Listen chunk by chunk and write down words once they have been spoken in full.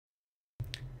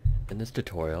In this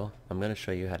tutorial, I'm going to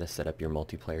show you how to set up your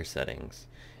multiplayer settings,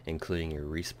 including your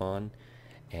respawn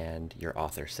and your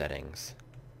author settings.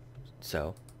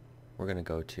 So, we're going to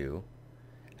go to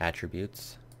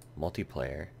Attributes,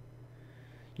 Multiplayer.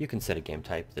 You can set a game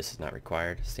type, this is not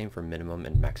required, same for minimum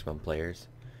and maximum players.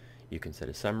 You can set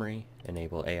a summary,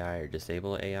 enable AI or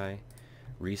disable AI.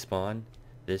 Respawn,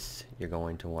 this you're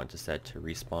going to want to set to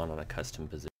respawn on a custom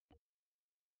position.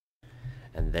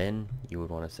 And then you would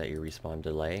want to set your respawn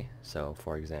delay, so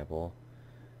for example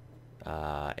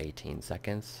 18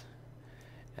 seconds,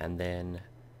 and then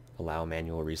allow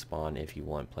manual respawn if you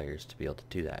want players to be able to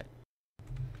do that.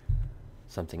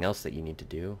 Something else that you need to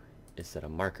do is set a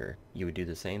marker. You would do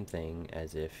the same thing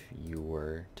as if you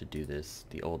were to do this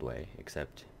the old way,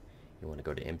 except you want to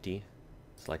go to empty,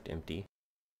 select empty,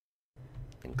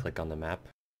 then click on the map,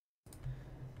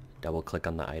 double click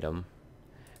on the item,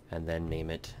 and then name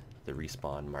it the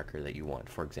respawn marker that you want.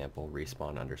 For example,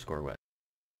 respawn_web.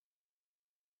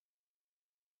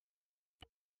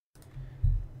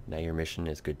 Now your mission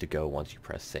is good to go once you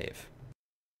press save.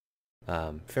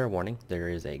 Fair warning, there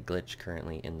is a glitch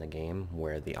currently in the game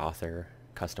where the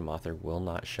custom author will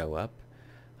not show up.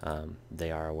 They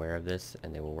are aware of this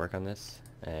and they will work on this,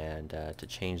 and to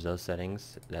change those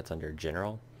settings, that's under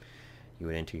general. You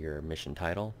would enter your mission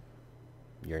title,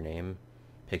 your name,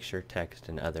 picture, text,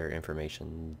 and other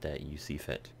information that you see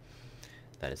fit.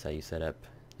 That is how you set up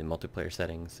the multiplayer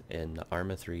settings in the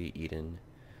Arma 3 Eden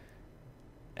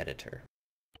editor.